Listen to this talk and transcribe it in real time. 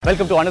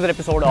Welcome to another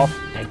episode of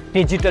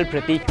The Digital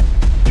Pratik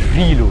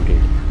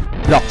Reloaded.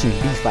 Blockchain,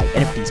 DeFi,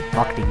 NFTs,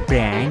 marketing,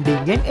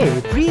 branding and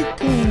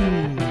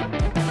everything.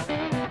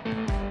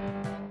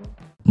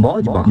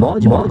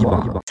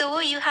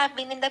 So you have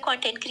been in the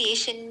content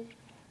creation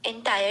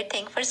entire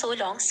thing for so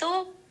long.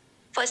 So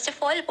first of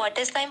all, what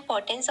is the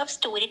importance of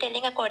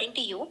storytelling according to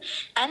you?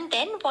 And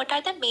then what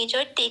are the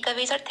major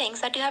takeaways or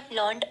things that you have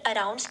learned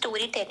around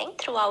storytelling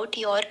throughout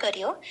your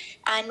career?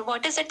 And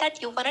what is it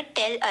that you want to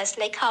tell us?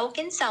 Like how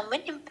can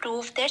someone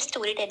improve their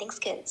storytelling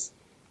skills?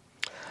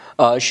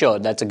 Sure,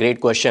 that's a great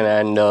question,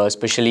 and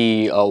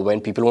especially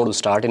when people want to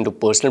start into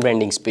personal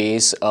branding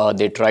space,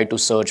 they try to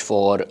search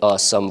for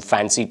some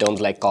fancy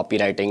terms like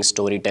copywriting,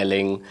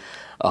 storytelling,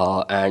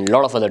 and a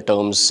lot of other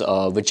terms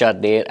which are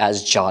there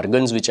as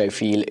jargons, which I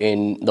feel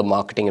in the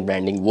marketing and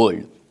branding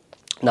world.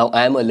 Now,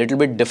 I am a little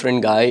bit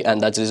different guy, and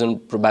that's the reason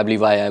probably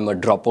why I'm a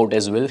dropout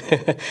as well.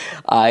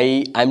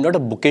 I'm not a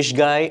bookish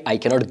guy. I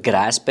cannot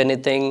grasp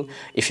anything.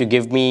 If you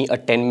give me a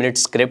 10-minute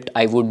script,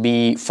 I would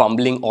be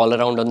fumbling all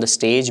around on the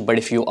stage. But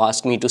if you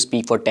ask me to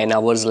speak for 10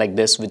 hours like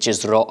this, which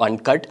is raw,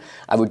 uncut,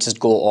 I would just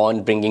go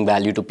on bringing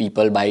value to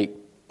people by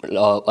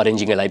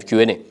arranging a live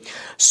Q&A.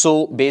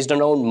 So based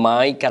on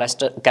my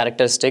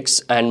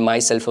characteristics and my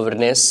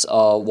self-awareness,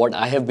 what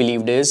I have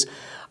believed is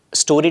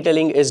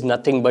storytelling is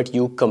nothing but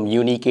you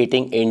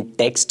communicating in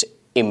text,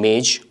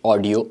 image,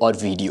 audio or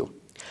video.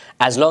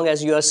 As long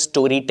as you are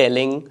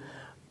storytelling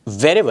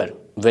wherever,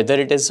 whether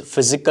it is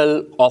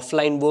physical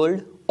offline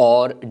world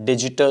or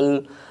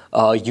digital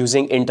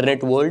using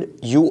internet world,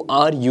 you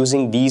are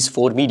using these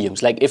four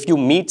mediums. Like if you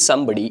meet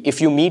somebody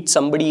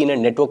in a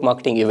network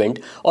marketing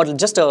event or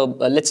just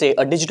let's say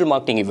a digital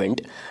marketing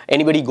event,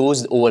 anybody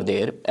goes over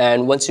there,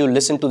 and once you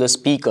listen to the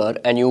speaker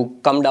and you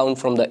come down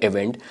from the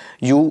event,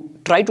 you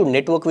try to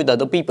network with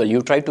other people,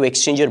 you try to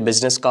exchange your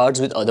business cards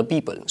with other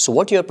people. So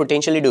what you're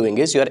potentially doing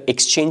is you're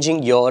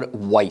exchanging your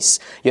voice,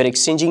 you're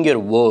exchanging your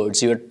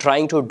words, you're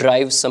trying to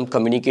drive some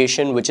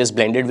communication which is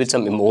blended with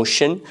some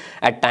emotion.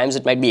 At times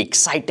it might be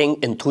exciting,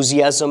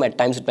 enthusiasm, at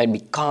times it might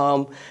be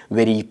calm,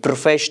 very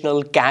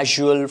professional,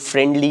 casual,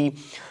 friendly.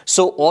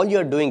 So all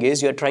you're doing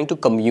is you're trying to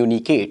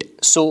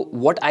communicate. So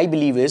what I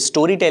believe is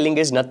storytelling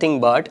is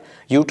nothing but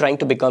you trying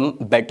to become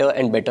better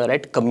and better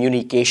at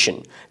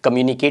communication,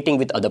 communicating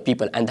with other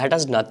people. And that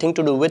has nothing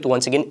to do with,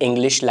 once again,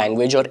 English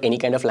language or any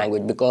kind of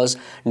language, because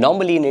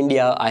normally in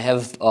India, I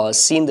have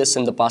seen this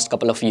in the past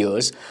couple of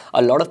years.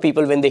 A lot of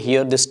people, when they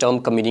hear this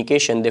term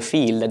communication, they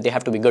feel that they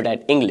have to be good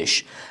at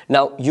English.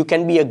 Now, you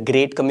can be a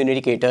great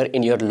communicator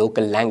in your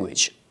local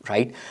language,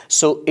 right?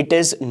 So it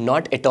is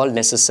not at all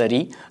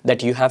necessary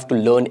that you have to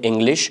learn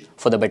English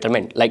for the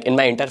betterment. Like in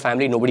my entire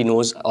family, nobody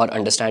knows or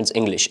understands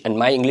English. And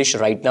my English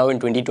right now in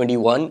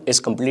 2021 is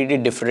completely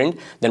different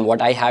than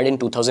what I had in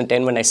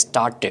 2010 when I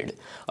started.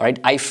 All right.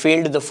 I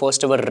failed the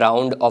first ever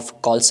round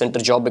of call center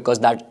job because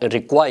that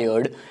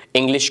required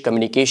English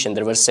communication.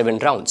 There were 7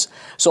 rounds.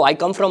 So I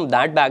come from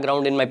that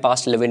background in my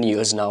past 11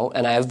 years now,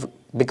 and I have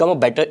become a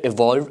better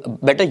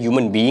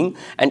human being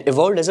and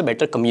evolved as a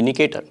better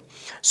communicator.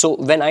 So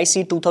when I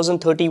see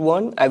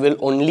 2031, I will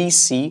only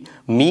see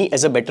me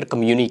as a better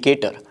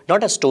communicator,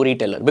 not a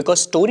storyteller,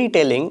 because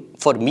storytelling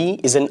for me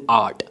is an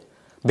art.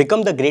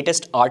 Become the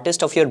greatest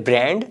artist of your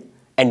brand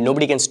and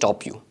nobody can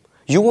stop you.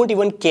 You won't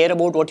even care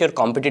about what your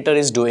competitor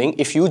is doing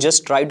if you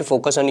just try to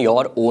focus on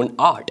your own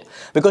art,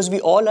 because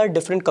we all are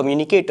different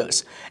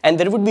communicators and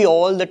there would be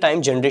all the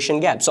time generation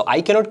gap. So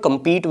I cannot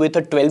compete with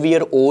a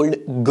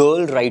 12-year-old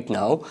girl right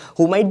now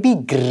who might be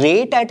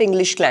great at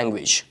English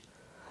language.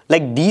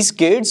 Like these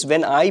kids,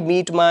 when I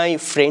meet my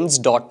friends'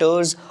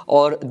 daughters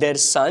or their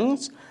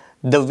sons,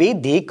 the way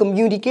they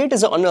communicate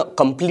is on a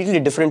completely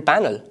different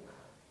panel.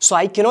 So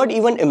I cannot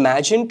even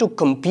imagine to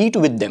compete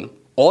with them.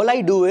 All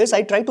I do is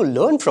I try to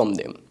learn from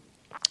them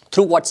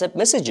through WhatsApp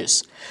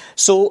messages.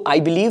 So I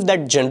believe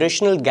that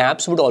generational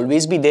gaps would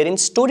always be there in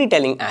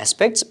storytelling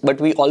aspects, but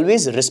we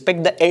always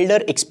respect the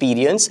elder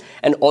experience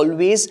and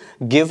always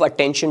give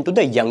attention to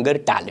the younger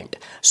talent.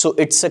 So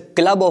it's a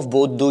club of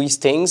both these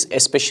things,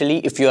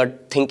 especially if you are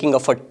thinking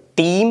of a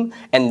team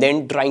and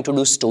then trying to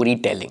do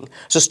storytelling.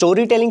 So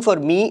storytelling for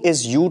me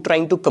is you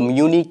trying to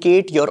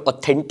communicate your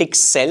authentic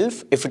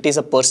self if it is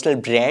a personal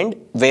brand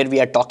where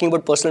we are talking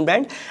about personal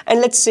brand. And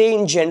let's say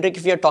in generic,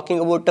 if you are talking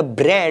about a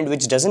brand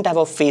which doesn't have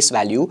a face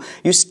value,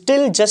 you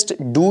still just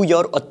do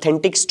your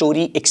authentic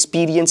story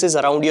experiences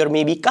around your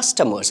maybe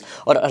customers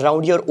or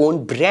around your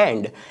own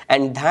brand,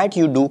 and that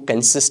you do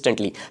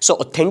consistently. So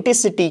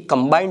authenticity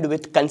combined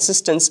with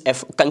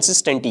consistency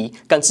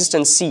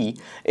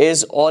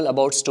is all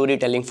about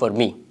storytelling for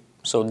me.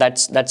 So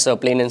that's a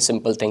plain and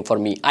simple thing for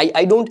me.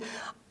 I don't,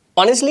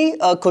 honestly,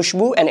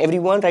 Khushbu and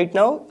everyone right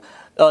now,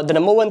 the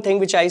number one thing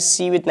which I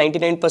see with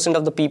 99%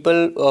 of the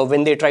people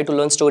when they try to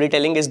learn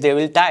storytelling is they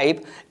will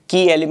type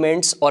key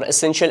elements or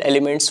essential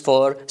elements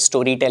for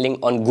storytelling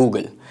on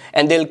Google.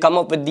 And they'll come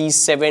up with these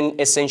 7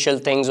 essential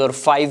things or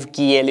 5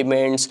 key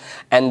elements,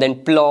 and then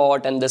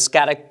plot, and this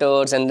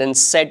characters, and then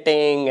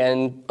setting,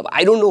 and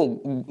I don't know,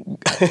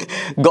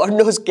 God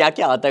knows kya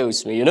aata hai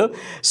usme, you know.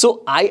 So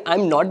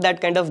I'm not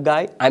that kind of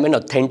guy. I'm an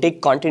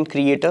authentic content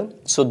creator.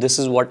 So this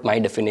is what my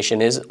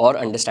definition is or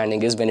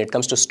understanding is when it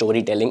comes to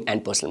storytelling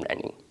and personal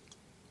branding.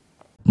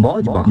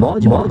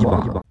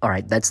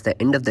 Alright, that's the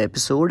end of the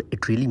episode.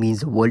 It really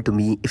means the world to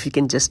me if you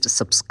can just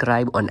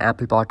subscribe on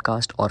Apple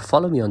Podcast or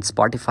follow me on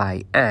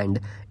Spotify. And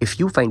if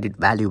you find it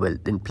valuable,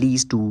 then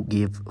please do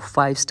give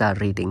 5-star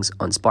ratings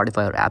on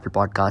Spotify or Apple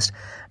Podcast.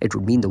 It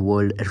would mean the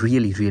world.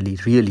 Really, really,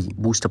 really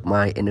boost up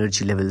my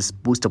energy levels,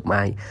 boost up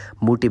my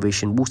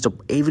motivation, boost up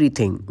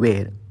everything,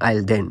 where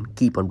I'll then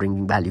keep on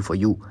bringing value for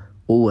you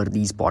over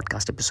these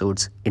podcast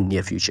episodes in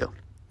near future.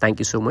 Thank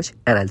you so much,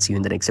 and I'll see you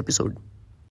in the next episode.